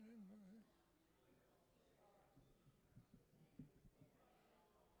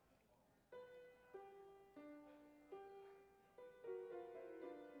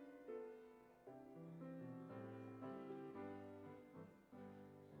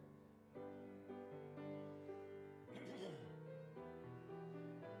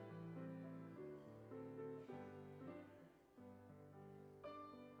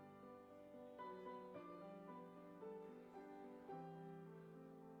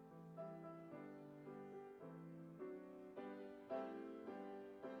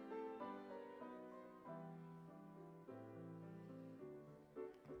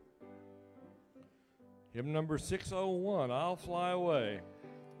Hymn number 601, I'll Fly Away.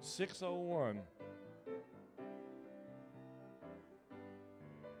 601.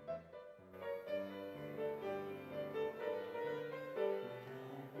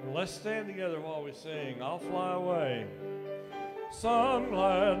 Let's stand together while we sing, I'll fly away. Some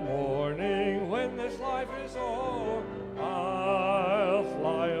glad morning when this life is o'er, I'll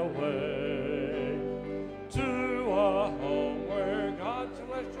fly away to a home where God's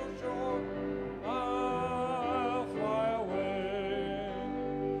celestial shore. I'll fly away.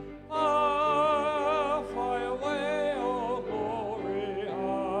 I'll fly away, oh glory,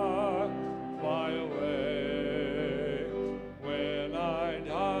 I'll fly away. When I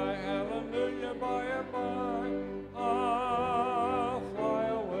die, hallelujah, by and by, I'll fly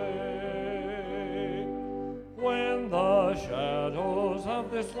away. When the shadows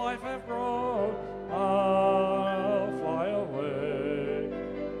of this life have grown, I'll fly away.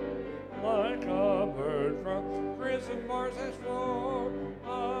 Like a bird from prison bars has flown,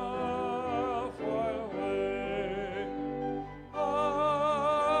 I'll fly away.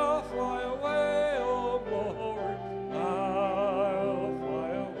 I'll fly away, oh glory, I'll fly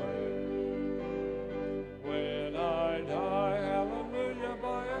away. When I die, hallelujah,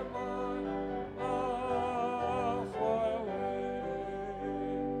 by and by, I'll fly away.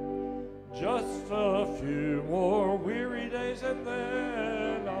 Just a few more weary days and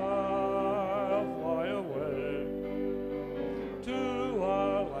then I'll fly away to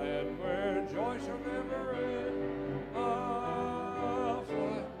a land where joy shall never end. I'll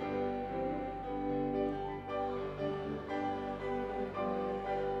fly.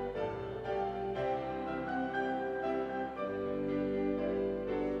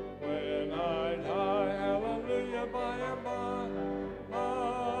 When I die, hallelujah, by and by,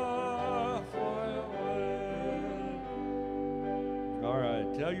 I'll fly away. All right,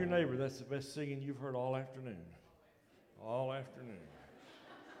 tell your neighbor that's the best singing you've heard all afternoon. All afternoon.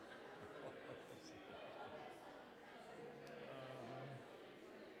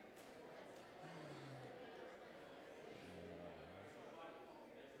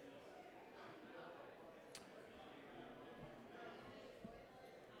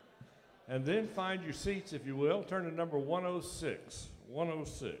 And then find your seats, if you will. Turn to number 106.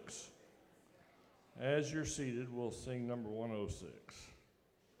 106. As you're seated, we'll sing number 106.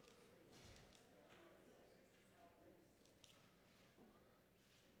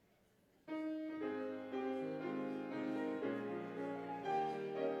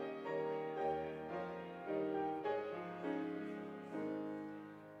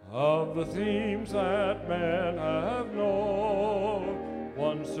 Of the themes that men have known,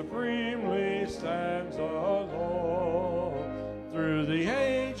 one supremely stands alone. Through the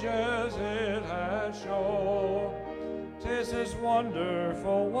ages it has shown, 'tis His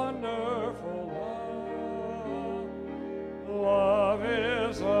wonderful, wonderful love. Love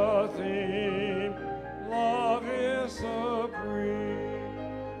is a theme, love is supreme,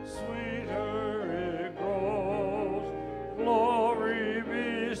 sweeter it grows, glory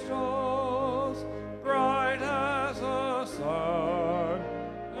bestows, bright as a sun,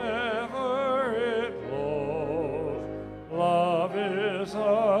 ever it glows. Love is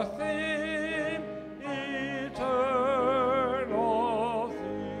a theme, eternal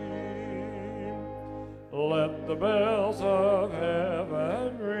theme. Let the bells of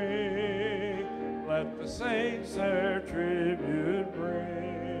heaven ring, let the saints their tribute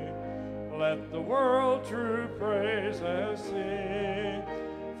bring, let the world true praises sing,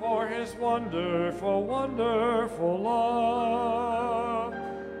 for His wonderful, wonderful love.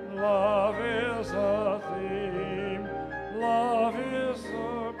 Love is a theme, love is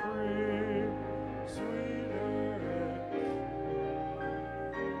supreme, sweeter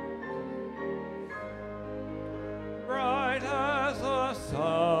bright as the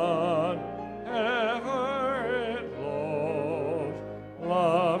sun, ever it glows.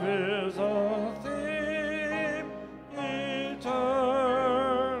 Love is a theme,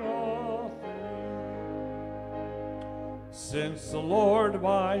 eternal theme. Since the Lord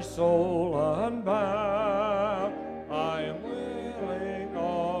my soul unbound, I am willing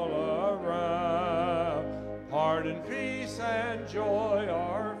all around. Pardon, peace, and joy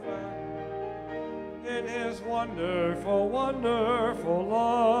are found in His wonderful, wonderful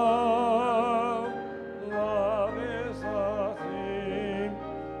love. Love is a theme,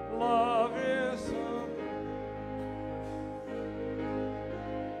 love is a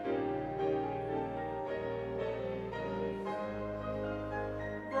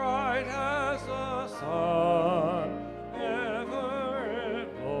bright as the sun, ever it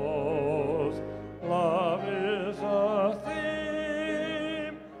glows. Love is a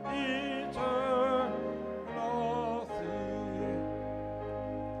theme, eternal.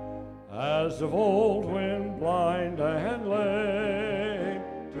 as of old when blind and lame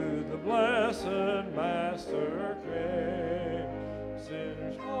to the blessed Master came.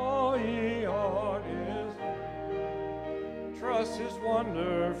 Sinners, all ye on his name. Trust his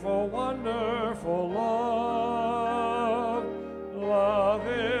wonderful, wonderful love. Love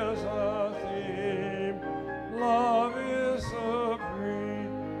is a theme. Love is supreme.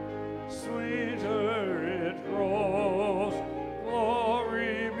 Sweeter it grows.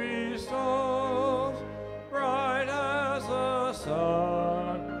 Glory bestows. Bright as the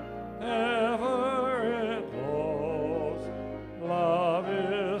sun. Ever it glows. Love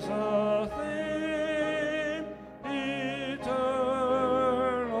is a theme.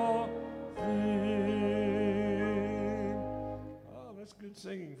 Eternal theme. Oh, that's good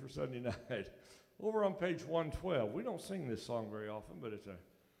singing for Sunday night. Over on page 112, we don't sing this song very often, but it's a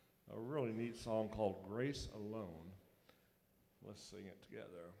really neat song called Grace Alone. Let's sing it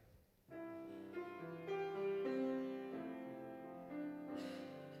together.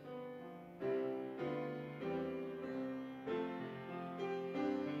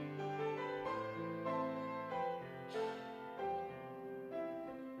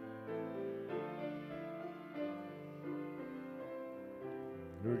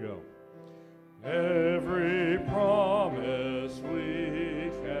 Here we go. Every promise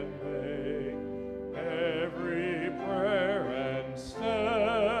we can make, every prayer and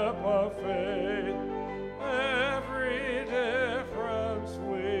step of faith, every difference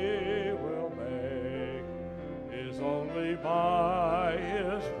we will make is only by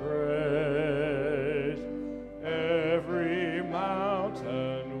His grace. Every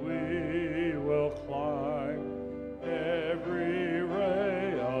mountain we will climb, every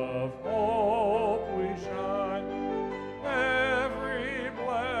ray of hope we shine, every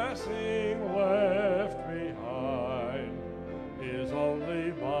blessing left behind is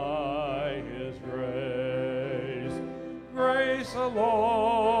only by His grace. Grace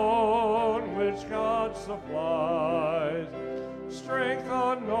alone which God supplies, strength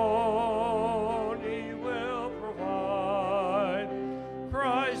unknown He will provide.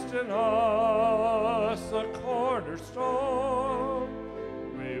 Christ in us, the cornerstone,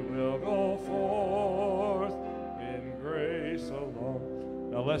 we will go forth in grace alone.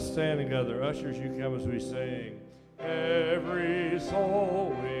 Now let's stand together. Ushers, you come as we sing. Every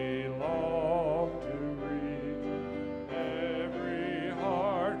soul we long to reach, every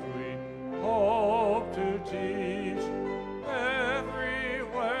heart we hope to teach,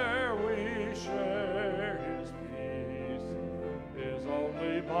 everywhere we share His peace is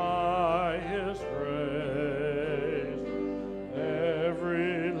only by His grace.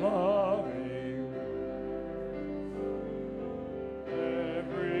 Every loving,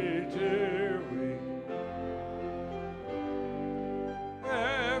 every tear we,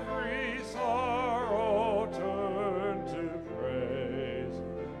 every sorrow turn to praise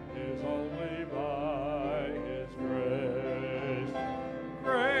is only by His grace.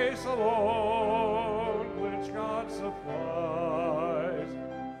 Grace alone which God supplies,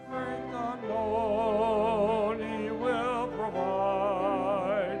 strength unknown He will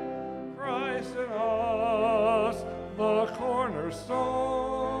provide. Christ in us, the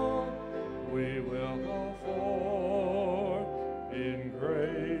cornerstone, we will go forth in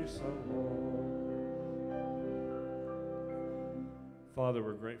grace alone. Father,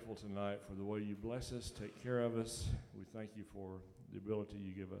 we're grateful tonight for the way you bless us, take care of us. We thank you for the ability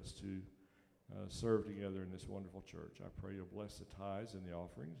you give us to serve together in this wonderful church. I pray you'll bless the tithes and the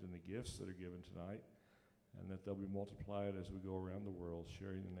offerings and the gifts that are given tonight, and that they'll be multiplied as we go around the world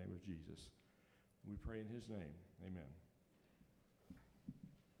sharing the name of Jesus. We pray in His name. Amen.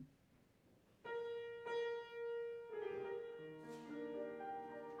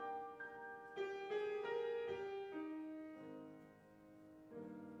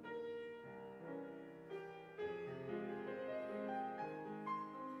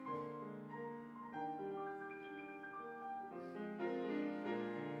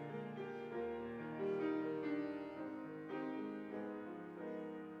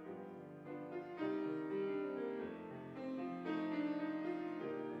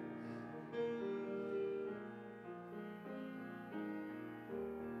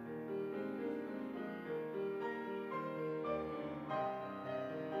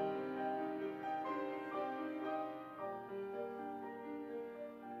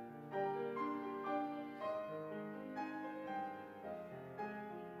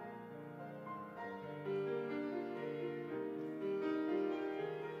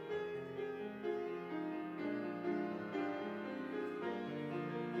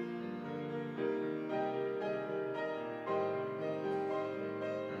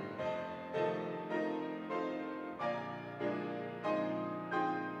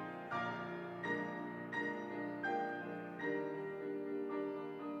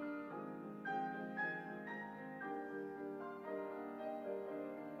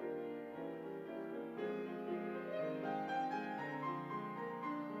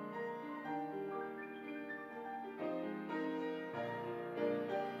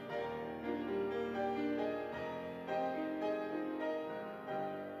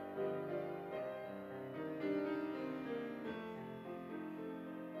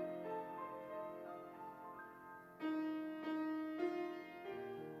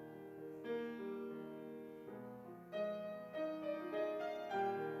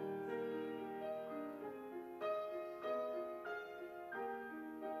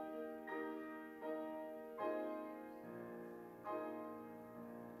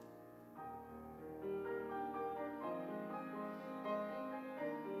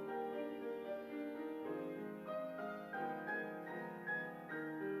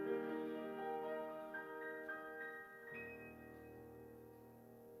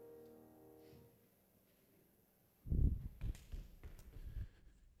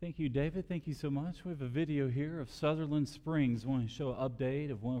 Thank you, David. Thank you so much. We have a video here of Sutherland Springs. I want to show an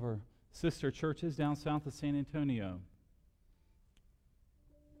update of one of our sister churches down south of San Antonio.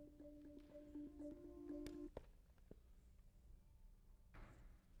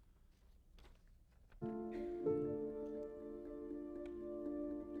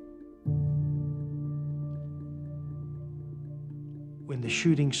 When the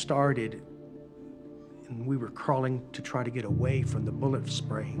shooting started and we were crawling to try to get away from the bullet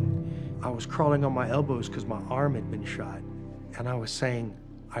spraying, I was crawling on my elbows because my arm had been shot. And I was saying,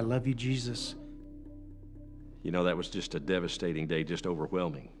 I love you, Jesus. You know, that was just a devastating day, just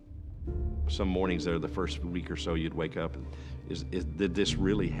overwhelming. Some mornings there, the first week or so, you'd wake up and, did this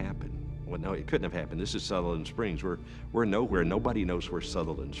really happen? Well, no, it couldn't have happened. This is Sutherland Springs. We're nowhere. Nobody knows where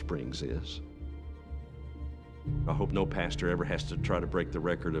Sutherland Springs is. I hope no pastor ever has to try to break the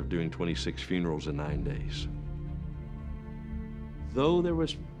record of doing 26 funerals in 9 days. Though there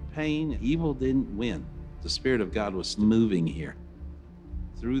was pain, evil didn't win. The Spirit of God was moving here.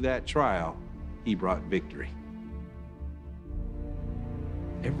 Through that trial, He brought victory.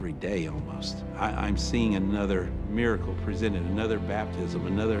 Every day almost, I'm seeing another miracle presented, another baptism,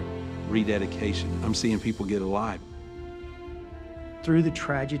 another rededication. I'm seeing people get alive. Through the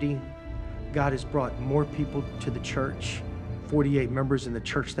tragedy, God has brought more people to the church. 48 members in the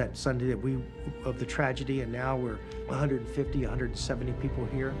church that Sunday of the tragedy, and now we're 150, 170 people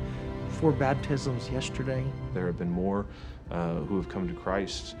here. 4 baptisms yesterday. There have been more who have come to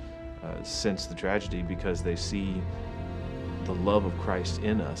Christ since the tragedy because they see the love of Christ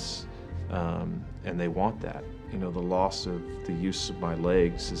in us, and they want that. You know, the loss of the use of my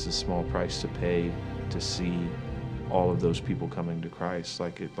legs is a small price to pay to see all of those people coming to Christ.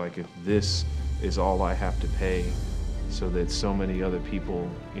 Like if this is all I have to pay so that so many other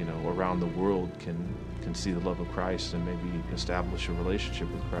people, you know, around the world can see the love of Christ and maybe establish a relationship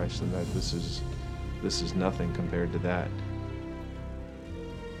with Christ, and that this is nothing compared to that.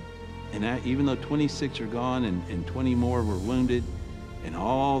 And even though 26 are gone and 20 more were wounded, and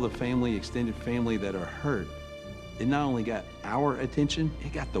all the family, extended family that are hurt, it not only got our attention,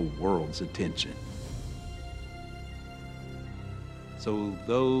 it got the world's attention. So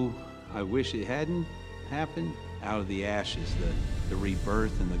though I wish it hadn't happened, out of the ashes, the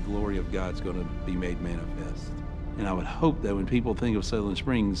rebirth and the glory of God's going to be made manifest. And I would hope that when people think of Sutherland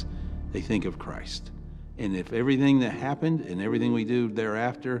Springs, they think of Christ. And if everything that happened and everything we do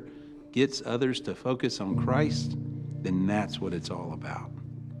thereafter gets others to focus on Christ, then that's what it's all about.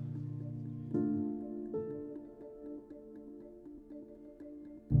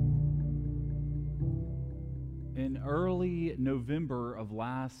 In early November of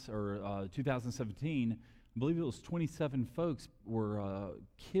 2017, I believe it was 27 folks were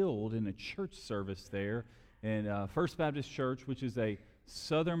killed in a church service there in First Baptist Church, which is a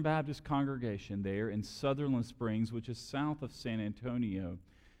Southern Baptist congregation there in Sutherland Springs, which is south of San Antonio.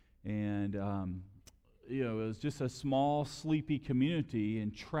 And, it was just a small, sleepy community,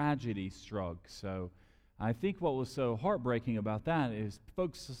 and tragedy struck. So I think what was so heartbreaking about that is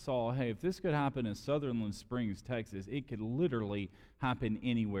folks saw, hey, if this could happen in Sutherland Springs, Texas, it could literally happen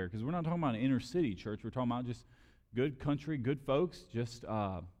anywhere. Because we're not talking about an inner city church. We're talking about just good country, good folks, just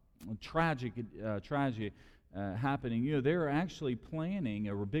tragedy happening. They're actually planning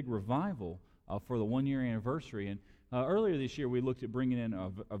a big revival for the 1-year anniversary. And earlier this year, we looked at bringing in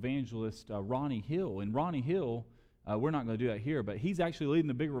evangelist Ronnie Hill. And Ronnie Hill, we're not going to do that here, but he's actually leading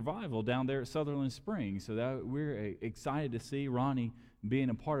the big revival down there at Sutherland Springs. So we're excited to see Ronnie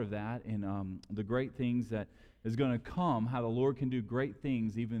being a part of that, and the great things that is going to come, how the Lord can do great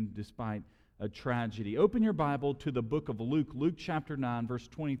things even despite a tragedy. Open your Bible to the book of Luke, Luke chapter 9, verse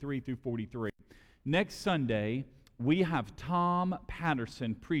 23 through 43. Next Sunday, we have Tom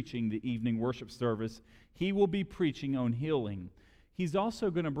Patterson preaching the evening worship service. He will be preaching on healing. He's also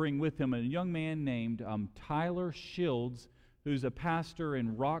going to bring with him a young man named Tyler Shields, who's a pastor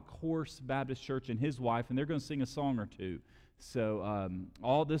in Rock Horse Baptist Church, and his wife, and they're going to sing a song or two. So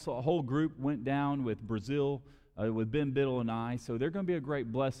this whole group went down with Brazil, with Ben Biddle and I, so they're going to be a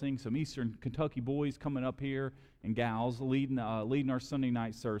great blessing. Some Eastern Kentucky boys coming up here and gals leading our Sunday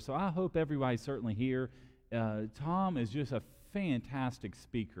night service. So I hope everybody's certainly here. Tom is just a fantastic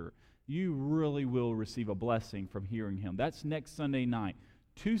speaker. You really will receive a blessing from hearing him. That's next Sunday night.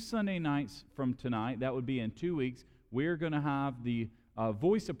 2 Sunday nights from tonight, that would be in 2 weeks, we're going to have the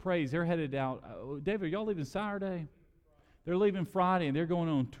Voice of Praise. They're headed out. David, are y'all leaving Saturday? They're leaving Friday, and they're going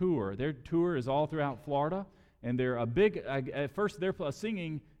on tour. Their tour is all throughout Florida, and they're a big, at first they're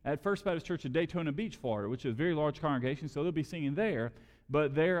singing at First Baptist Church in Daytona Beach, Florida, which is a very large congregation, so they'll be singing there.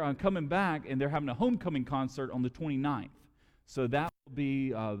 But they're coming back, and they're having a homecoming concert on the 29th. So that will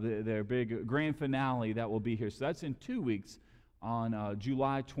be their big grand finale that will be here. So that's in 2 weeks on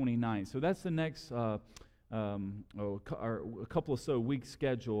July 29th. So that's the next a couple of so weeks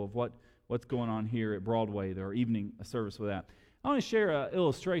schedule of what's going on here at Broadway, their evening service with that. I want to share an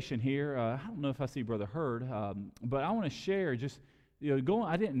illustration here. I don't know if I see Brother Hurd, but I want to share just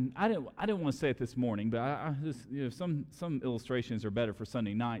I didn't want to say it this morning, but I just some illustrations are better for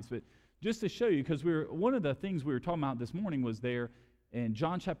Sunday nights, but just to show you, because one of the things we were talking about this morning was there in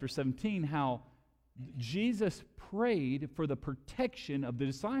John chapter 17, how Jesus prayed for the protection of the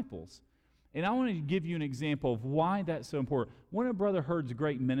disciples. And I want to give you an example of why that's so important. One of Brother Hurd's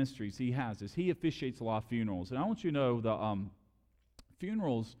great ministries he has is he officiates a lot of funerals. And I want you to know the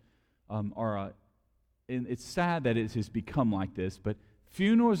funerals are, and it's sad that it has become like this, but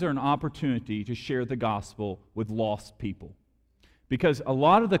funerals are an opportunity to share the gospel with lost people. Because a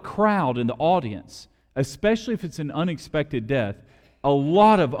lot of the crowd in the audience, especially if it's an unexpected death, a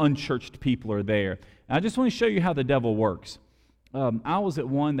lot of unchurched people are there. And I just want to show you how the devil works. I was at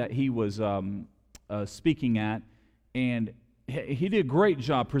one that he was speaking at, and he did a great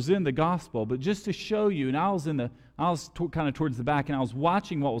job presenting the gospel. But just to show you, and I was kind of towards the back, and I was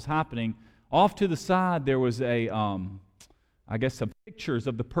watching what was happening. Off to the side, there was some pictures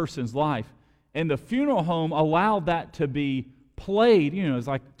of the person's life, and the funeral home allowed that to be played. It's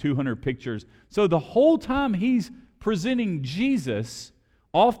like 200 pictures. So the whole time he's presenting Jesus,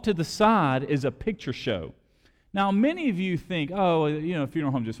 off to the side is a picture show. Now, many of you think,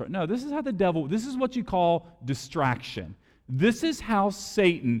 funeral home just right. No, this is how the devil, this is what you call distraction. This is how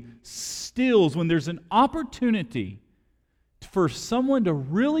Satan steals when there's an opportunity for someone to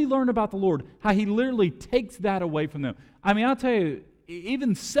really learn about the Lord, how he literally takes that away from them. I mean, I'll tell you,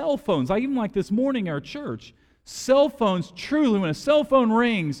 even cell phones, even like this morning at our church, cell phones, truly, when a cell phone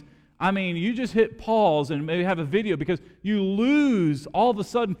rings, you just hit pause and maybe have a video because you lose, all of a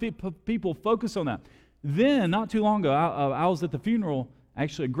sudden, people focus on that. Then, not too long ago, I was at the funeral,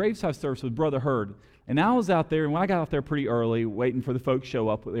 actually a graveside service with Brother Hurd, and I was out there, and when I got out there pretty early, waiting for the folks to show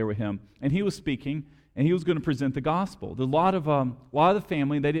up there with him, and he was speaking, and he was going to present the gospel. A lot of the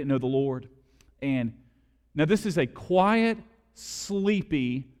family, they didn't know the Lord. And now this is a quiet,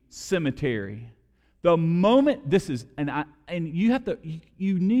 sleepy cemetery. The moment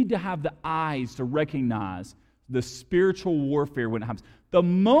you need to have the eyes to recognize the spiritual warfare when it happens. The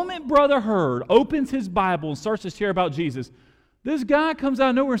moment Brother Hurd opens his Bible and starts to share about Jesus, this guy comes out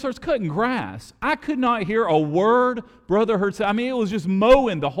of nowhere and starts cutting grass. I could not hear a word Brother Hurd said. It was just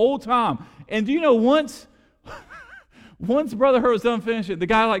mowing the whole time. And do you know, once Brother Hurd was done finishing, the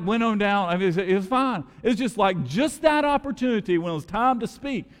guy went on down. It was fine. It was just that opportunity when it was time to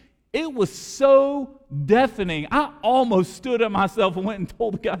speak. It was so deafening. I almost stood up myself and went and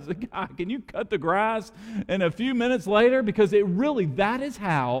told the guy, I said, "God, can you cut the grass?" And a few minutes later, because that is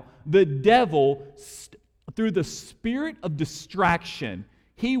how the devil, through the spirit of distraction,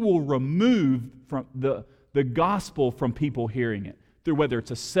 he will remove from the gospel from people hearing it. Through whether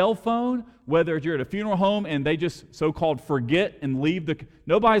it's a cell phone, whether you're at a funeral home and they just so-called forget and leave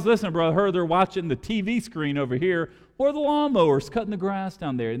nobody's listening, Brother Hurd, they're watching the TV screen over here, or the lawnmowers cutting the grass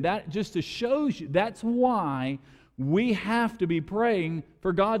down there. And that just shows you, that's why we have to be praying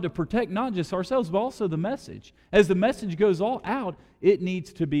for God to protect not just ourselves, but also the message. As the message goes all out, it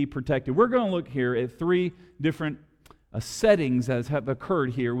needs to be protected. We're going to look here at 3 different settings that have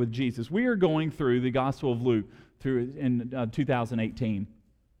occurred here with Jesus. We are going through the Gospel of Luke in 2018.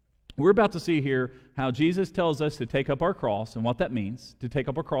 We're about to see here how Jesus tells us to take up our cross and what that means, to take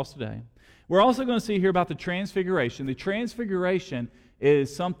up our cross today. We're also going to see here about the Transfiguration. The Transfiguration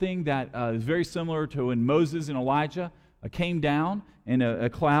is something that is very similar to when Moses and Elijah came down and a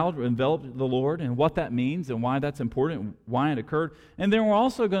cloud enveloped the Lord, and what that means and why that's important and why it occurred. And then we're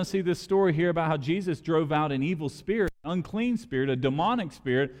also going to see this story here about how Jesus drove out an evil spirit, unclean spirit, a demonic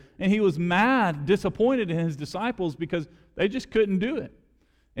spirit, and he was mad, disappointed in his disciples because they just couldn't do it.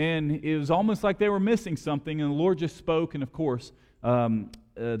 And it was almost like they were missing something, and the Lord just spoke, and of course,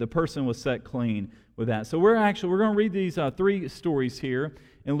 the person was set clean with that. So we're going to read these 3 stories here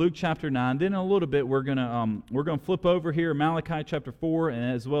in Luke chapter 9. Then in a little bit, we're going to flip over here, Malachi chapter 4,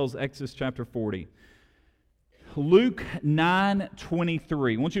 and as well as Exodus chapter 40. Luke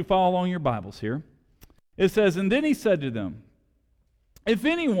 9:23. I want you to follow along your Bibles here. It says, "And then he said to them, 'If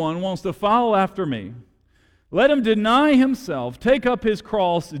anyone wants to follow after me, let him deny himself, take up his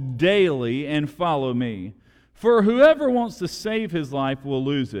cross daily, and follow me. For whoever wants to save his life will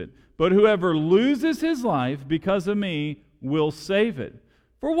lose it, but whoever loses his life because of me will save it.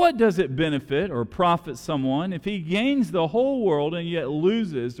 For what does it benefit or profit someone if he gains the whole world and yet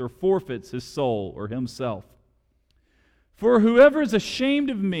loses or forfeits his soul or himself? For whoever is ashamed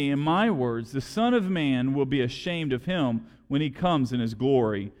of me and my words, the Son of Man will be ashamed of him when he comes in his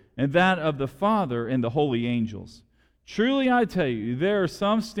glory, and that of the Father and the holy angels. Truly I tell you, there are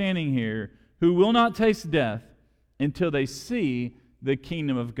some standing here who will not taste death until they see the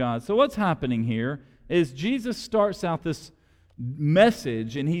kingdom of God. So what's happening here is Jesus starts out this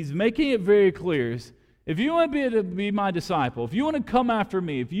message, and he's making it very clear. If you want to be my disciple, if you want to come after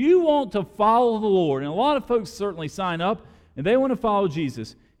me, if you want to follow the Lord, and a lot of folks certainly sign up and they want to follow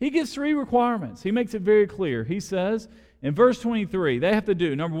Jesus, he gives 3 requirements. He makes it very clear. He says in verse 23, they have to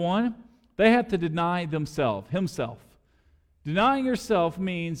do, number 1, they have to deny themselves, himself. Denying yourself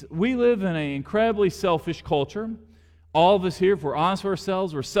means we live in an incredibly selfish culture. All of us here, if we're honest with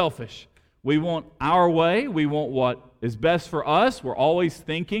ourselves, we're selfish. We want our way. We want what is best for us. We're always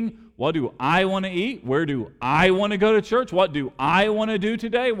thinking, what do I want to eat? Where do I want to go to church? What do I want to do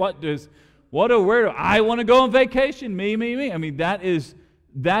today? Where do I want to go on vacation? Me. I mean, that is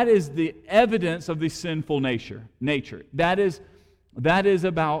the evidence of the sinful nature. That is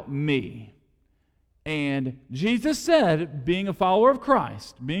about me. And Jesus said, being a follower of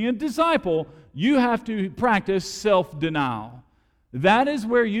Christ, being a disciple, you have to practice self-denial. That is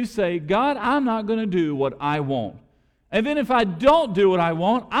where you say, God, I'm not going to do what I want. And then if I don't do what I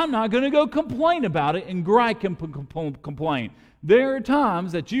want, I'm not going to go complain about it and gripe and complain. There are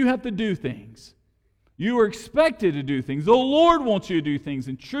times that you have to do things. You are expected to do things. The Lord wants you to do things.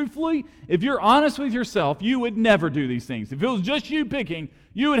 And truthfully, if you're honest with yourself, you would never do these things. If it was just you picking,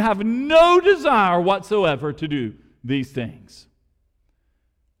 you would have no desire whatsoever to do these things.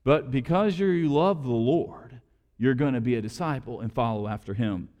 But because you love the Lord, you're going to be a disciple and follow after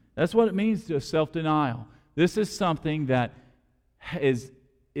Him. That's what it means to self-denial. This is something that is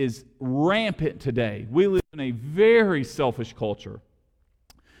rampant today. We live in a very selfish culture.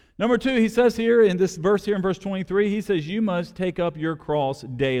 Number 2, he says here in this verse here in verse 23, he says, you must take up your cross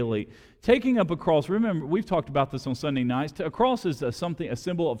daily. Taking up a cross, remember, we've talked about this on Sunday nights. A cross is a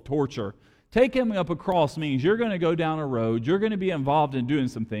symbol of torture. Taking up a cross means you're going to go down a road, you're going to be involved in doing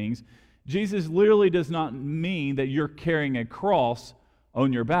some things. Jesus literally does not mean that you're carrying a cross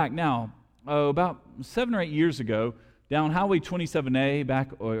on your back. Now, about 7 or 8 years ago, down Highway 27A,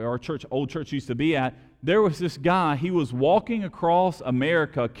 back where our old church used to be at, there was this guy. He was walking across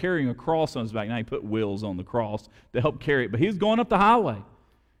America carrying a cross on his back. Now, he put wheels on the cross to help carry it, but he was going up the highway.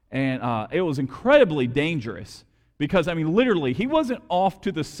 And it was incredibly dangerous because, I mean, literally, he wasn't off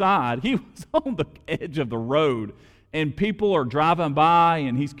to the side. He was on the edge of the road, and people are driving by,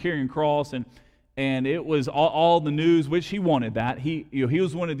 and he's carrying a cross, and it was all the news, which he wanted that. He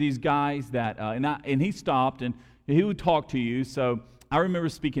was one of these guys that, and he stopped, and he would talk to you. So I remember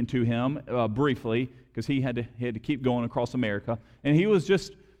speaking to him briefly because he had to keep going across America, and he was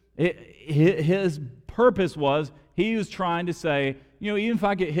just, his purpose was, he was trying to say, even if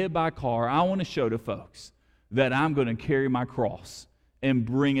I get hit by a car, I want to show to folks that I'm going to carry my cross and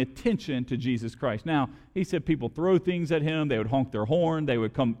bring attention to Jesus Christ. Now, he said people throw things at him, they would honk their horn, they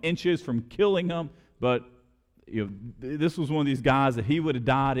would come inches from killing him, but this was one of these guys that he would have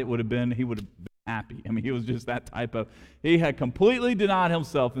died, he would have been happy. I mean, he was just that type of, he had completely denied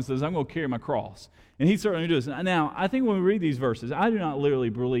himself and says, I'm going to carry my cross. And he certainly does. Now, I think when we read these verses, I do not literally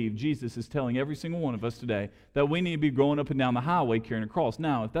believe Jesus is telling every single one of us today that we need to be going up and down the highway carrying a cross.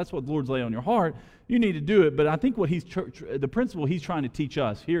 Now, if that's what the Lord's laid on your heart, you need to do it. But I think what the principle he's trying to teach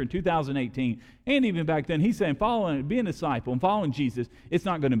us here in 2018, and even back then, he's saying being a disciple and following Jesus, it's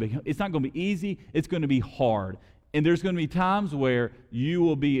not going to be easy. It's going to be hard. And there's going to be times where you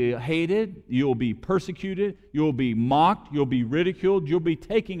will be hated, you'll be persecuted, you'll be mocked, you'll be ridiculed, you'll be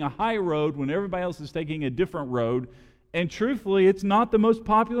taking a high road when everybody else is taking a different road. And truthfully, it's not the most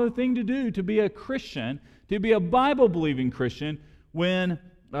popular thing to do to be a Christian, to be a Bible-believing Christian, when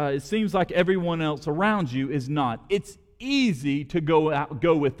it seems like everyone else around you is not. It's easy to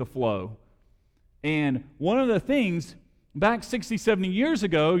go with the flow. And one of the things, back 60, 70 years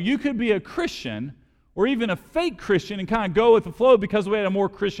ago, you could be a Christian or even a fake Christian and kind of go with the flow because we had a more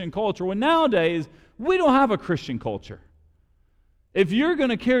Christian culture. Well, nowadays, we don't have a Christian culture. If you're going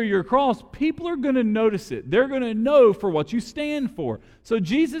to carry your cross, people are going to notice it. They're going to know for what you stand for. So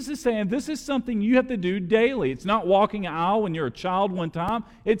Jesus is saying this is something you have to do daily. It's not walking an aisle when you're a child one time.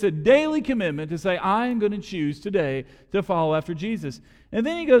 It's a daily commitment to say, I am going to choose today to follow after Jesus. And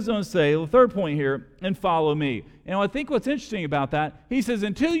then he goes on to say, the third point here, and follow me. And I think what's interesting about that, he says,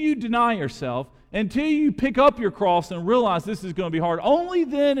 until you deny yourself, until you pick up your cross and realize this is going to be hard, only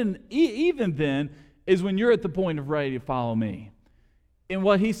then and even then is when you're at the point of ready to follow me. And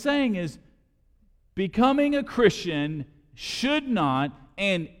what he's saying is becoming a Christian should not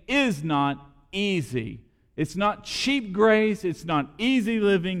and is not easy. It's not cheap grace. It's not easy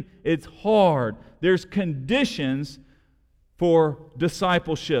living. It's hard. There's conditions for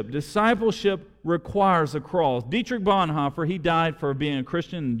discipleship. Discipleship requires a cross. Dietrich Bonhoeffer, he died for being a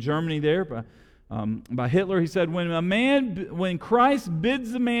Christian in Germany there by Hitler. He said, when Christ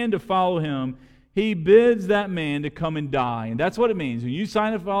bids the man to follow him, he bids that man to come and die. And that's what it means. When you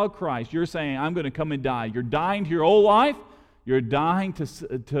sign up to follow Christ, you're saying, I'm going to come and die. You're dying to your old life. You're dying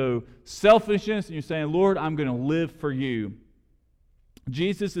to selfishness. And you're saying, Lord, I'm going to live for you.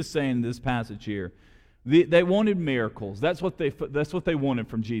 Jesus is saying in this passage here, they wanted miracles. That's what they wanted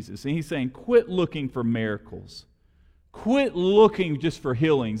from Jesus. And he's saying, quit looking for miracles. Quit looking just for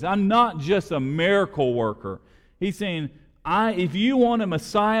healings. I'm not just a miracle worker. He's saying, if you want a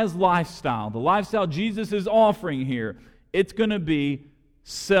Messiah's lifestyle, the lifestyle Jesus is offering here, it's going to be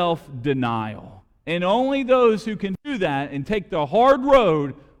self-denial. And only those who can do that and take the hard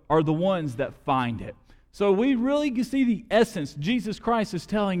road are the ones that find it. So we really see the essence Jesus Christ is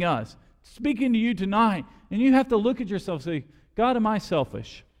telling us, speaking to you tonight, and you have to look at yourself and say, God, am I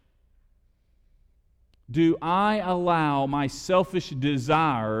selfish? Do I allow my selfish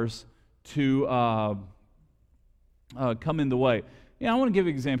desires to come in the way? I want to give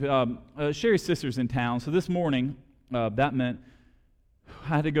you an example. Sherry's sister's in town, so this morning, that meant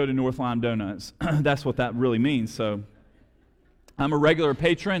I had to go to North Line Donuts. That's what that really means. So I'm a regular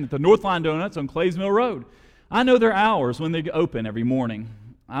patron at the North Line Donuts on Clays Mill Road. I know their hours when they open every morning.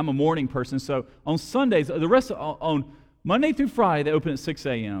 I'm a morning person, so on Sundays, on Monday through Friday, they open at 6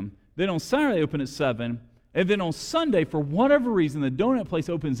 a.m. Then on Saturday, they open at 7. And then on Sunday, for whatever reason, the donut place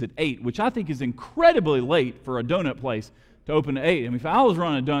opens at 8, which I think is incredibly late for a donut place to open at 8. I mean, if I was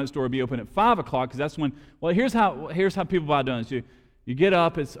running a donut store, it'd be open at 5 o'clock, because that's when, well, here's how people buy donuts. You get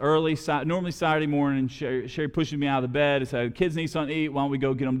up, it's early, normally Saturday morning, Sherry pushes me out of the bed and says, kids need something to eat, why don't we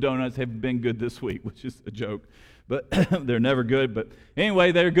go get them donuts? They've been good this week, which is a joke. But they're never good. But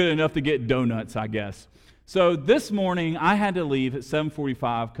anyway, they're good enough to get donuts, I guess. So this morning, I had to leave at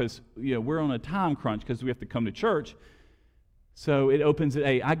 7:45 because we're on a time crunch because we have to come to church. So it opens at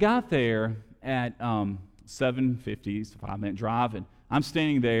 8. I got there at 7:50, it's a 5-minute drive, and I'm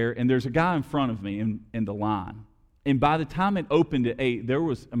standing there, and there's a guy in front of me in the line. And by the time it opened at 8, there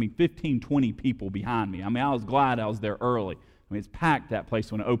was, 15, 20 people behind me. I was glad I was there early. It's packed, that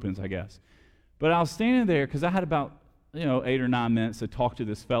place, when it opens, I guess. But I was standing there because I had about 8 or 9 minutes to talk to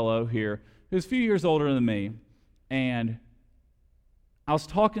this fellow here who's a few years older than me. And I was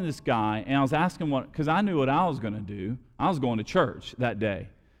talking to this guy, and I was asking because I knew what I was going to do. I was going to church that day.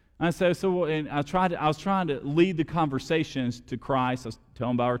 And I said, and I was trying to lead the conversations to Christ. I was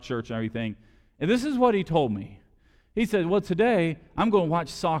telling him about our church and everything. And this is what he told me. He said, well, today I'm going to watch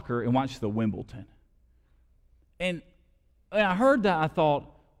soccer and watch the Wimbledon. And when I heard that, I thought,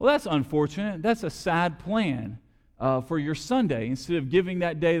 well, that's unfortunate. That's a sad plan for your Sunday. Instead of giving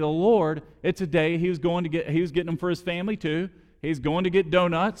that day to the Lord, it's a day he was getting them for his family too. He's going to get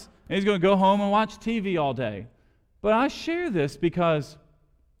donuts, and he's going to go home and watch TV all day. But I share this because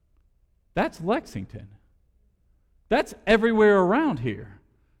that's Lexington. That's everywhere around here.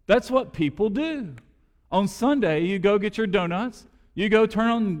 That's what people do. On Sunday, you go get your donuts, you go turn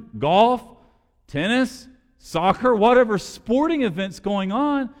on golf, tennis, soccer, whatever sporting events going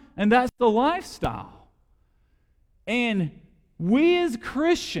on, and that's the lifestyle. And we as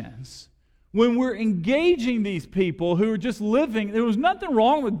Christians, when we're engaging these people who are just living, there was nothing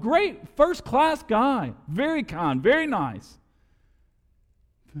wrong with great first-class guy, very kind, very nice.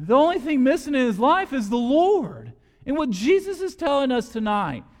 The only thing missing in his life is the Lord. And what Jesus is telling us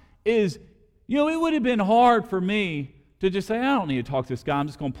tonight is, it would have been hard for me to just say, I don't need to talk to this guy. I'm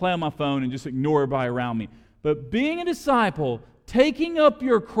just going to play on my phone and just ignore everybody around me. But being a disciple, taking up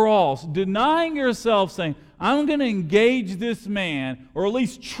your cross, denying yourself, saying, I'm going to engage this man, or at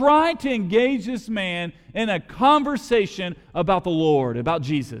least try to engage this man in a conversation about the Lord, about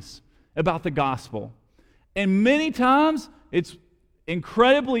Jesus, about the gospel. And many times, it's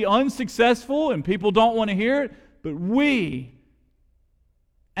incredibly unsuccessful and people don't want to hear it, but we,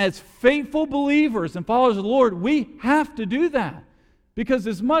 as faithful believers and followers of the Lord, we have to do that. Because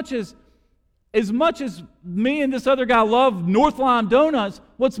as much as me and this other guy love North Line Donuts,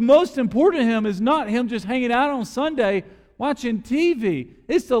 what's most important to him is not him just hanging out on Sunday watching TV.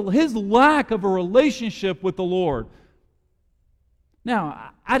 It's his lack of a relationship with the Lord.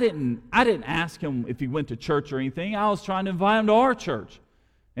 Now, I didn't ask him if he went to church or anything. I was trying to invite him to our church.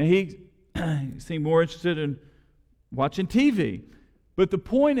 And he seemed more interested in watching TV. But the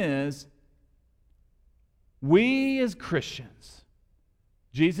point is, we as Christians,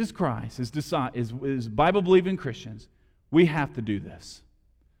 Jesus Christ is Bible-believing Christians, we have to do this.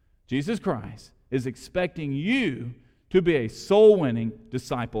 Jesus Christ is expecting you to be a soul-winning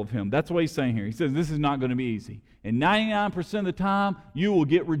disciple of Him. That's what He's saying here. He says this is not going to be easy. And 99% of the time, you will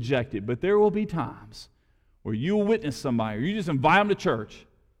get rejected. But there will be times where you will witness somebody, or you just invite them to church,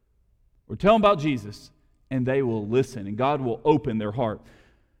 or tell them about Jesus, and they will listen, and God will open their heart.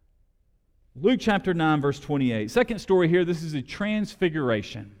 Luke chapter 9, verse 28. Second story here, this is a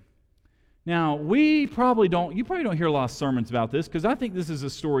transfiguration. Now, you probably don't hear a lot of sermons about this, because I think this is a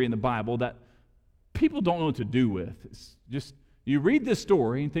story in the Bible that people don't know what to do with. It's just, you read this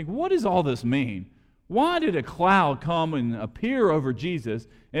story and think, what does all this mean? Why did a cloud come and appear over Jesus,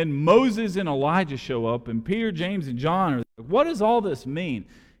 and Moses and Elijah show up, and Peter, James, and John are there? What does all this mean?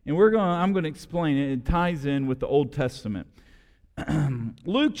 And I'm going to explain it. It ties in with the Old Testament.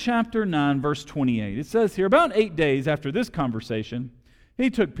 Luke chapter 9, verse 28. It says here, about 8 days after this conversation, he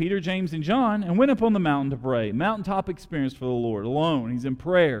took Peter, James, and John and went up on the mountain to pray. Mountaintop experience for the Lord, alone. He's in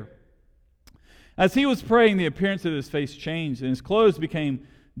prayer. As he was praying, the appearance of his face changed, and his clothes became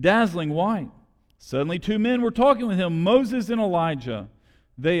dazzling white. Suddenly 2 men were talking with him, Moses and Elijah.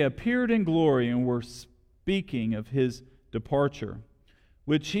 They appeared in glory and were speaking of his departure,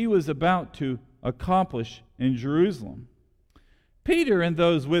 which he was about to accomplish in Jerusalem. Peter and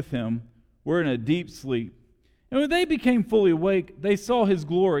those with him were in a deep sleep. And when they became fully awake, they saw his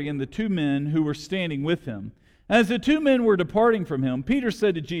glory and the 2 men who were standing with him. As the 2 men were departing from him, Peter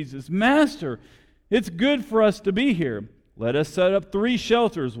said to Jesus, Master, it's good for us to be here. Let us set up 3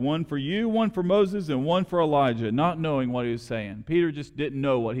 shelters, one for you, one for Moses, and one for Elijah, not knowing what he was saying. Peter just didn't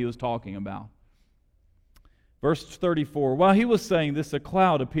know what he was talking about. Verse 34, while he was saying this, a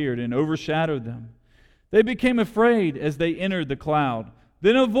cloud appeared and overshadowed them. They became afraid as they entered the cloud.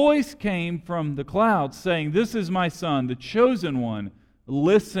 Then a voice came from the cloud saying, This is my Son, the chosen one.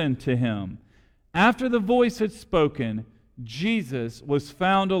 Listen to him. After the voice had spoken, Jesus was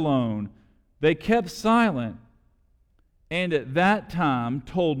found alone. They kept silent, and at that time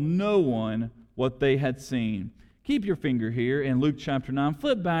told no one what they had seen. Keep your finger here in Luke chapter 9.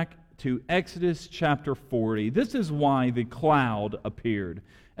 Flip back to Exodus chapter 40. This is why the cloud appeared.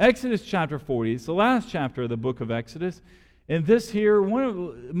 Exodus chapter 40. It's the last chapter of the book of Exodus. And this here,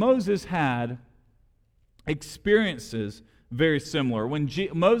 Moses had experiences very similar. When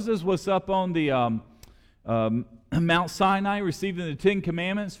Moses was up on the Mount Sinai receiving the 10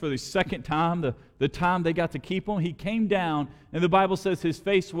 Commandments for the second time, the time they got to keep them, he came down, and the Bible says his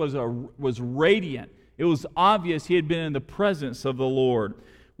face was radiant. It was obvious he had been in the presence of the Lord.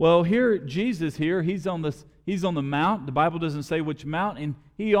 Well, here, Jesus here, he's on the mount. The Bible doesn't say which mount, and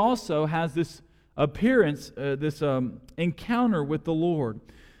he also has this appearance, this encounter with the Lord.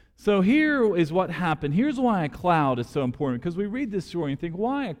 So here is what happened. Here's why a cloud is so important, because we read this story and think,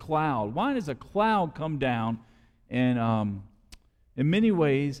 why a cloud? Why does a cloud come down? And in many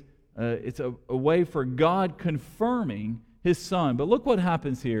ways, it's a way for God confirming His Son. But look what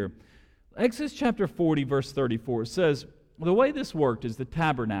happens here. Exodus chapter 40, verse 34 says, the way this worked is the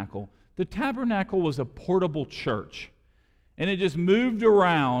tabernacle. The tabernacle was a portable church. And it just moved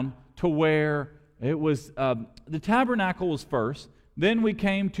around to where it was, the tabernacle was first. Then we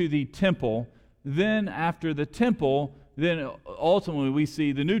came to the temple. Then after the temple, then ultimately we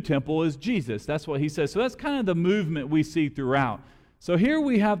see the new temple is Jesus. That's what he says. So that's kind of the movement we see throughout. So here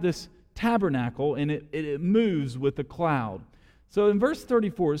we have this tabernacle, and it moves with the cloud. So in verse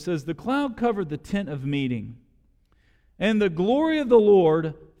 34 it says, the cloud covered the tent of meeting, and the glory of the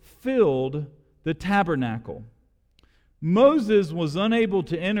Lord filled the tabernacle. Moses was unable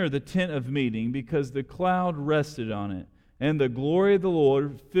to enter the tent of meeting because the cloud rested on it, and the glory of the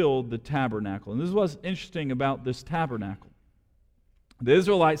Lord filled the tabernacle. And this is what's interesting about this tabernacle. The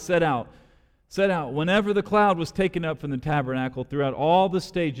Israelites set out whenever the cloud was taken up from the tabernacle throughout all the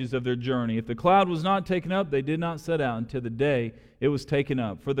stages of their journey. If the cloud was not taken up, they did not set out until the day it was taken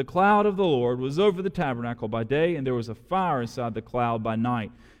up. For the cloud of the Lord was over the tabernacle by day, and there was a fire inside the cloud by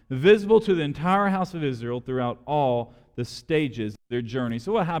night, visible to the entire house of Israel throughout all the stages of their journey.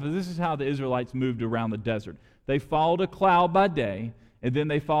 So what happens? This is how the Israelites moved around the desert. They followed a cloud by day, and then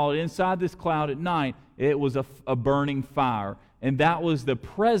they followed inside this cloud at night. It was a burning fire, and that was the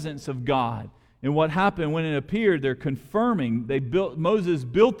presence of God. And what happened when it appeared, they're confirming, Moses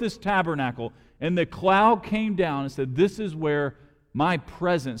built this tabernacle, and the cloud came down and said, this is where my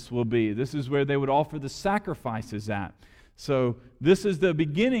presence will be. This is where they would offer the sacrifices at. So this is the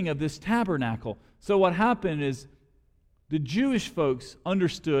beginning of this tabernacle. So what happened is the Jewish folks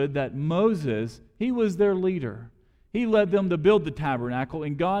understood that Moses, he was their leader. He led them to build the tabernacle,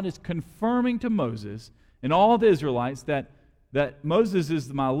 and God is confirming to Moses and all the Israelites that that Moses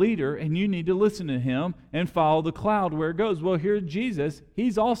is my leader, and you need to listen to him and follow the cloud where it goes. Well, here Jesus,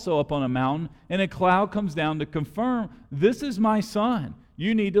 he's also up on a mountain, and a cloud comes down to confirm, this is my son.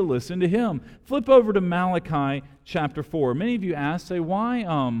 You need to listen to him. Flip over to Malachi chapter 4. Many of you ask, say, why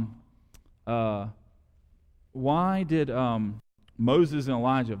did Moses and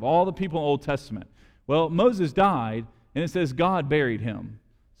Elijah, of all the people in the Old Testament? Well, Moses died, and it says God buried him.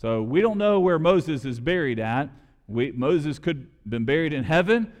 So we don't know where Moses is buried at. Moses could have been buried in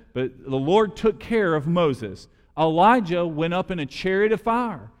heaven, but the Lord took care of Moses. Elijah went up in a chariot of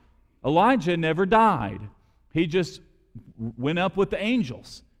fire. Elijah never died. He just went up with the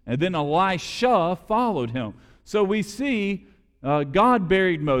angels. And then Elisha followed him. So we see God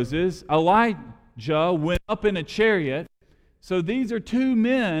buried Moses. Elijah went up in a chariot. So these are two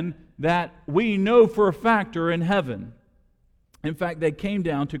men that we know for a fact are in heaven. In fact, they came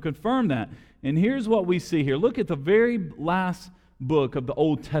down to confirm that. And here's what we see here. Look at the very last book of the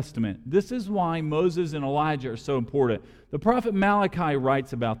Old Testament. This is why Moses and Elijah are so important. The prophet Malachi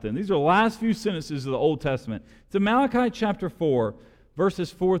writes about them. These are the last few sentences of the Old Testament. It's in Malachi chapter 4,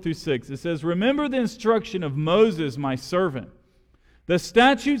 verses 4 through 6. It says, "Remember the instruction of Moses, my servant, the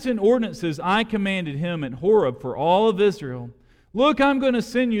statutes and ordinances I commanded him at Horeb for all of Israel. Look, I'm going to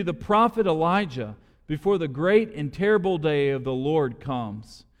send you the prophet Elijah before the great and terrible day of the Lord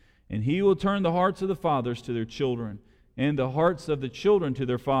comes. And he will turn the hearts of the fathers to their children, and the hearts of the children to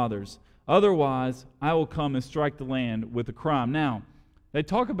their fathers. Otherwise, I will come and strike the land with a crime." Now, they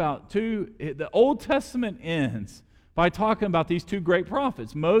talk about the Old Testament ends by talking about these two great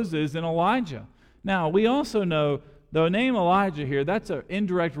prophets, Moses and Elijah. Now, we also know the name Elijah here, that's an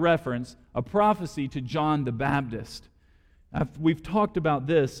indirect reference, a prophecy to John the Baptist. We've talked about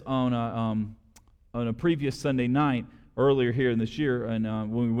this on a previous Sunday night earlier here in this year, and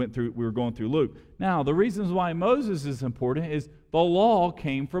when we were going through Luke. Now, the reasons why Moses is important is the law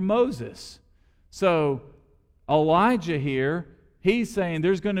came from Moses. So Elijah here, he's saying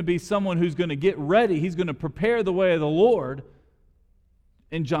there's going to be someone who's going to get ready. He's going to prepare the way of the Lord,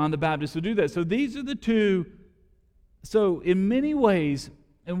 and John the Baptist will do that. So these are the two. So in many ways,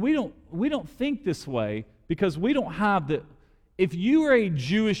 and we don't think this way because we don't have the. If you are a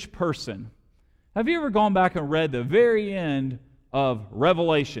Jewish person, have you ever gone back and read the very end of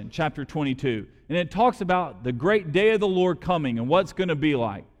Revelation, chapter 22? And it talks about the great day of the Lord coming and what's going to be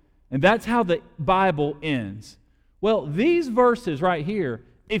like. And that's how the Bible ends. Well, these verses right here,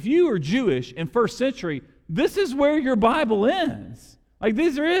 if you are Jewish in first century, this is where your Bible ends. Like,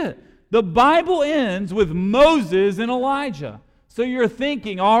 these are it. The Bible ends with Moses and Elijah. So you're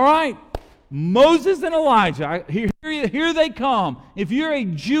thinking, all right, Moses and Elijah, here they come. If you're a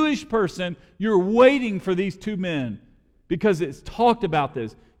Jewish person, you're waiting for these two men because it's talked about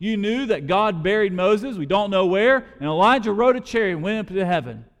this. You knew that God buried Moses, we don't know where, and Elijah rode a chariot and went up to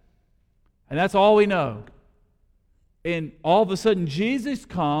heaven. And that's all we know. And all of a sudden Jesus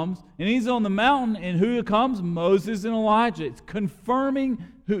comes, and he's on the mountain, and who comes? Moses and Elijah. It's confirming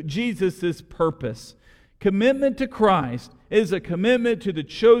Jesus' purpose. Commitment to Christ is a commitment to the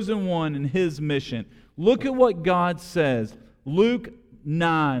chosen one and his mission. Look at what God says. Luke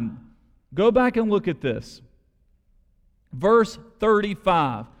 9. Go back and look at this. Verse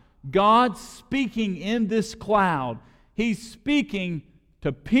 35. God speaking in this cloud. He's speaking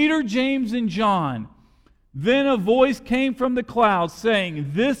to Peter, James, and John. Then a voice came from the cloud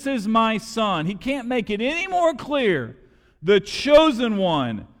saying, "This is my son." He can't make it any more clear. The chosen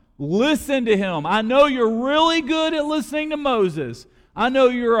one. Listen to him. I know you're really good at listening to Moses. I know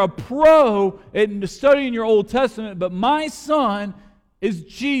you're a pro at studying your Old Testament, but my son is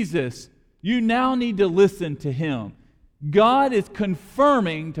Jesus. You now need to listen to him. God is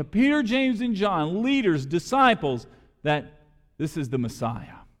confirming to Peter, James, and John, leaders, disciples, that this is the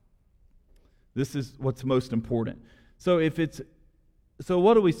Messiah. This is what's most important. So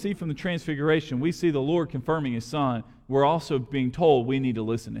what do we see from the Transfiguration? We see the Lord confirming his son. We're also being told we need to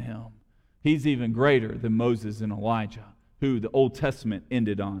listen to him. He's even greater than Moses and Elijah, who the Old Testament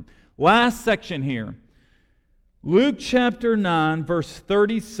ended on. Last section here. Luke chapter 9, verse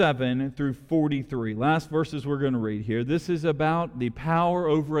 37 through 43. Last verses we're going to read here. This is about the power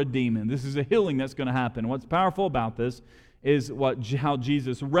over a demon. This is a healing that's going to happen. What's powerful about this is how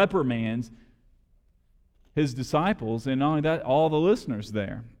Jesus reprimands his disciples, and not only that, all the listeners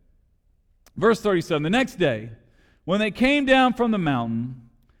there. Verse 37, the next day, when they came down from the mountain,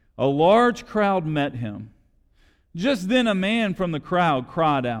 a large crowd met him. Just then a man from the crowd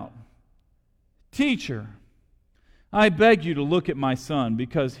cried out, "Teacher, I beg you to look at my son,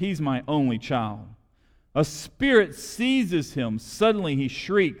 because he's my only child. A spirit seizes him. Suddenly he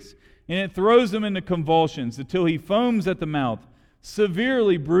shrieks, and it throws him into convulsions until he foams at the mouth,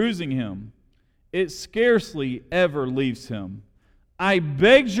 severely bruising him. It scarcely ever leaves him. I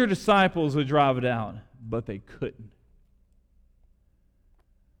begged your disciples to drive it out, but they couldn't.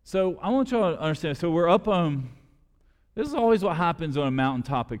 So I want y'all to understand. So we're up on, this is always what happens on a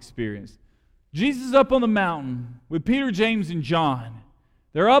mountaintop experience. Jesus is up on the mountain with Peter, James, and John.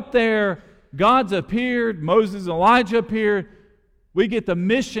 They're up there. God's appeared. Moses and Elijah appeared. We get the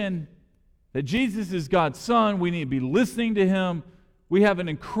mission that Jesus is God's Son. We need to be listening to Him. We have an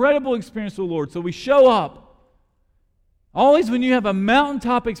incredible experience with the Lord. So we show up. Always when you have a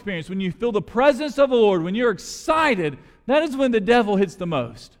mountaintop experience, when you feel the presence of the Lord, when you're excited, that is when the devil hits the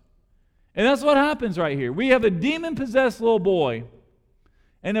most. And that's what happens right here. We have a demon-possessed little boy.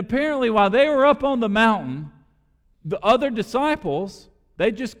 And apparently while they were up on the mountain, the other disciples,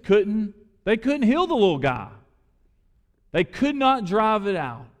 they couldn't heal the little guy. They could not drive it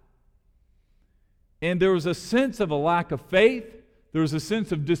out. And there was a sense of a lack of faith. There was a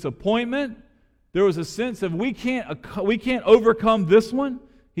sense of disappointment. There was a sense of we can't overcome this one.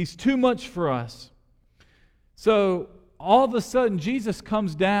 He's too much for us. So all of a sudden Jesus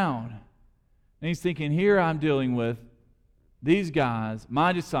comes down and he's thinking, here I'm dealing with these guys,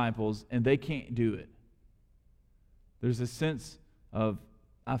 my disciples, and they can't do it. There's a sense of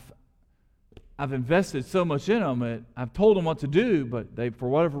I've invested so much in them, I've told them what to do, but they, for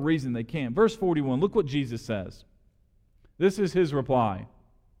whatever reason, they can't. Verse 41, look what Jesus says. This is His reply.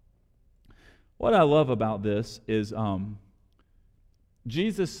 What I love about this is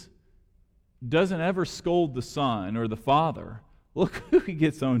Jesus doesn't ever scold the Son or the Father. Look who He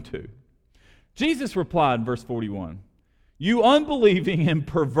gets on to. Jesus replied in verse 41, you unbelieving and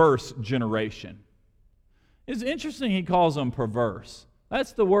perverse generation. It's interesting He calls them perverse.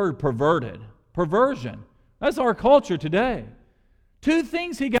 That's the word perverted. Perversion. That's our culture today. Two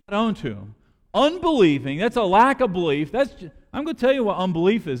things He got on to them. Unbelieving, that's a lack of belief. I'm going to tell you what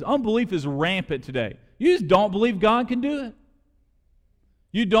unbelief is. Unbelief is rampant today. You just don't believe God can do it.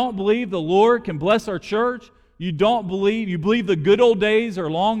 You don't believe the Lord can bless our church. You believe the good old days are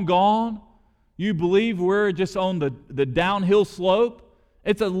long gone. You believe we're just on the downhill slope.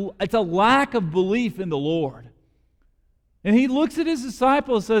 It's a lack of belief in the Lord. And He looks at His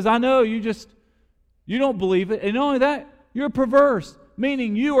disciples and says, I know you don't believe it. And not only that, you're perverse,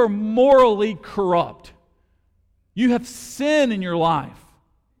 meaning you are morally corrupt. You have sin in your life.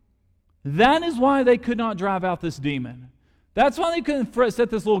 That is why they could not drive out this demon. That's why they couldn't set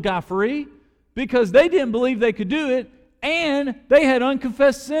this little guy free, because they didn't believe they could do it, and they had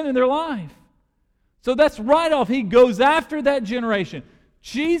unconfessed sin in their life. So that's right off. He goes after that generation.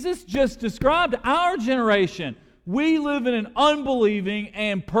 Jesus just described our generation. We live in an unbelieving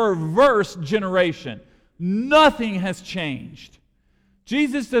and perverse generation. Nothing has changed.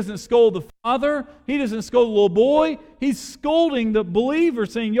 Jesus doesn't scold the father. He doesn't scold the little boy. He's scolding the believer,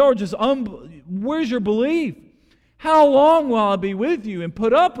 saying, you're just, where's your belief? How long will I be with you and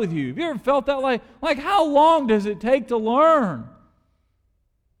put up with you? Have you ever felt that like how long does it take to learn?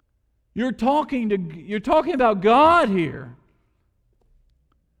 You're talking about God here.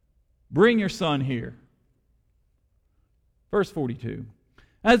 Bring your son here. Verse 42.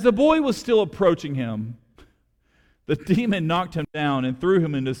 As the boy was still approaching him, the demon knocked him down and threw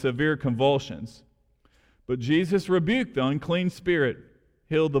him into severe convulsions. But Jesus rebuked the unclean spirit,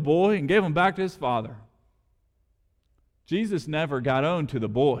 healed the boy, and gave him back to his father. Jesus never got on to the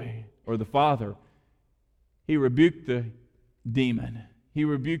boy or the father. He rebuked the demon. He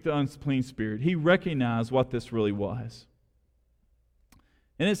rebuked the unclean spirit. He recognized what this really was.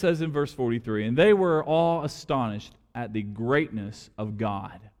 And it says in verse 43, and they were all astonished at the greatness of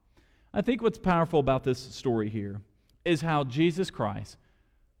God. I think what's powerful about this story here is how Jesus Christ,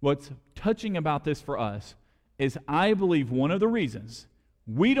 what's touching about this for us is I believe one of the reasons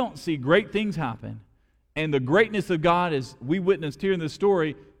we don't see great things happen and the greatness of God, as we witnessed here in this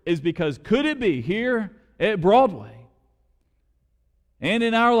story, is because could it be here at Broadway and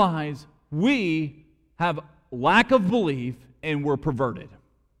in our lives we have lack of belief and we're perverted.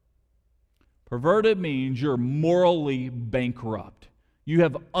 Perverted means you're morally bankrupt. You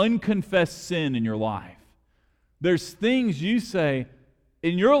have unconfessed sin in your life. There's things you say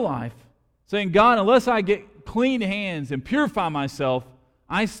in your life saying, God, unless I get clean hands and purify myself,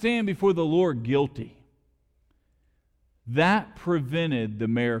 I stand before the Lord guilty. That prevented the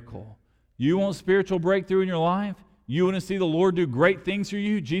miracle. You want spiritual breakthrough in your life? You want to see the Lord do great things for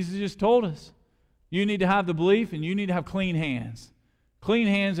you? Jesus just told us. You need to have the belief and you need to have clean hands. Clean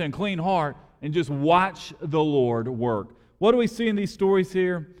hands and clean heart, and just watch the Lord work. What do we see in these stories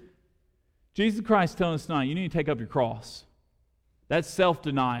here? Jesus Christ telling us tonight, you need to take up your cross. That's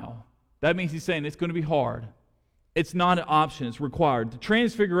self-denial. That means he's saying it's going to be hard. It's not an option, it's required. The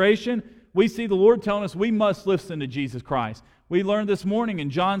transfiguration, we see the Lord telling us we must listen to Jesus Christ. We learned this morning in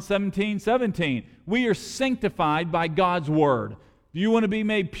John 17:17, we are sanctified by God's Word. Do you want to be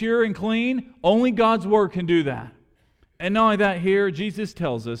made pure and clean? Only God's Word can do that. And not only that, here Jesus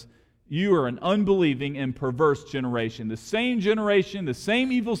tells us, you are an unbelieving and perverse generation. The same generation, the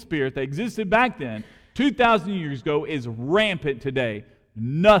same evil spirit that existed back then, 2,000 years ago, is rampant today.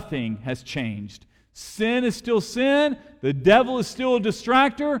 Nothing has changed. Sin is still sin, the devil is still a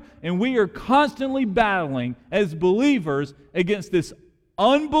distractor, and we are constantly battling as believers against this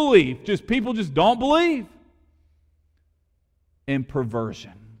unbelief. People just don't believe. And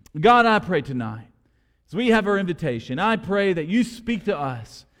perversion. God, I pray tonight, as we have our invitation, I pray that you speak to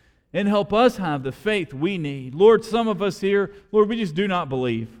us and help us have the faith we need. Lord, some of us here, Lord, we just do not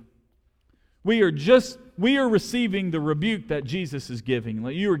believe. We are receiving the rebuke that Jesus is giving,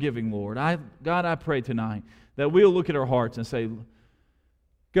 like you are giving, Lord. God, I pray tonight that we'll look at our hearts and say,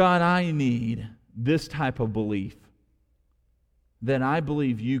 God, I need this type of belief that I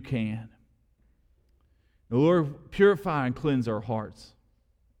believe you can. Lord, purify and cleanse our hearts.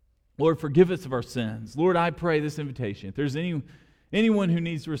 Lord, forgive us of our sins. Lord, I pray this invitation. If there's anyone who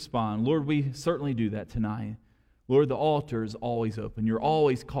needs to respond, Lord, we certainly do that tonight. Lord, the altar is always open. You're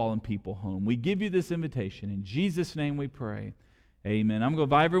always calling people home. We give you this invitation. In Jesus' name we pray. Amen. I'm going to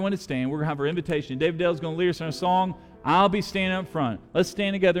invite everyone to stand. We're going to have our invitation. David Dale's going to lead us in a song. I'll be standing up front. Let's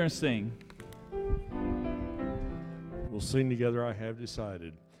stand together and sing. We'll sing together, I Have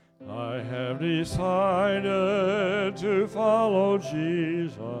Decided. I have decided to follow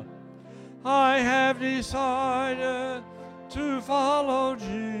Jesus. I have decided to follow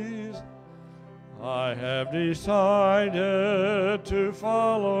Jesus. I have decided to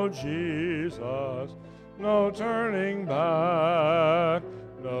follow Jesus. No turning back,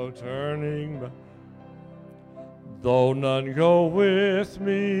 no turning back. Though none go with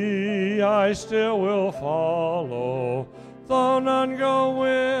me, I still will follow. Though none go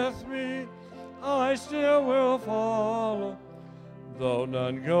with me, I still will follow. Though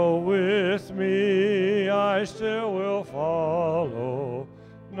none go with me, I still will follow.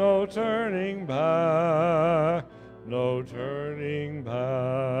 No turning back, no turning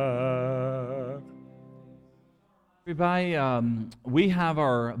back. Everybody, we have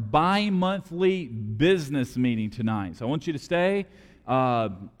our bi-monthly business meeting tonight. So I want you to stay.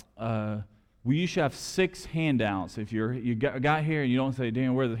 You should have 6 handouts. If you got here and you don't say,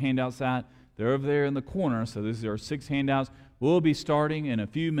 Dan, where are the handouts at? They're over there in the corner. So these are 6 handouts. We'll be starting in a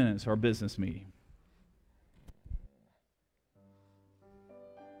few minutes our business meeting.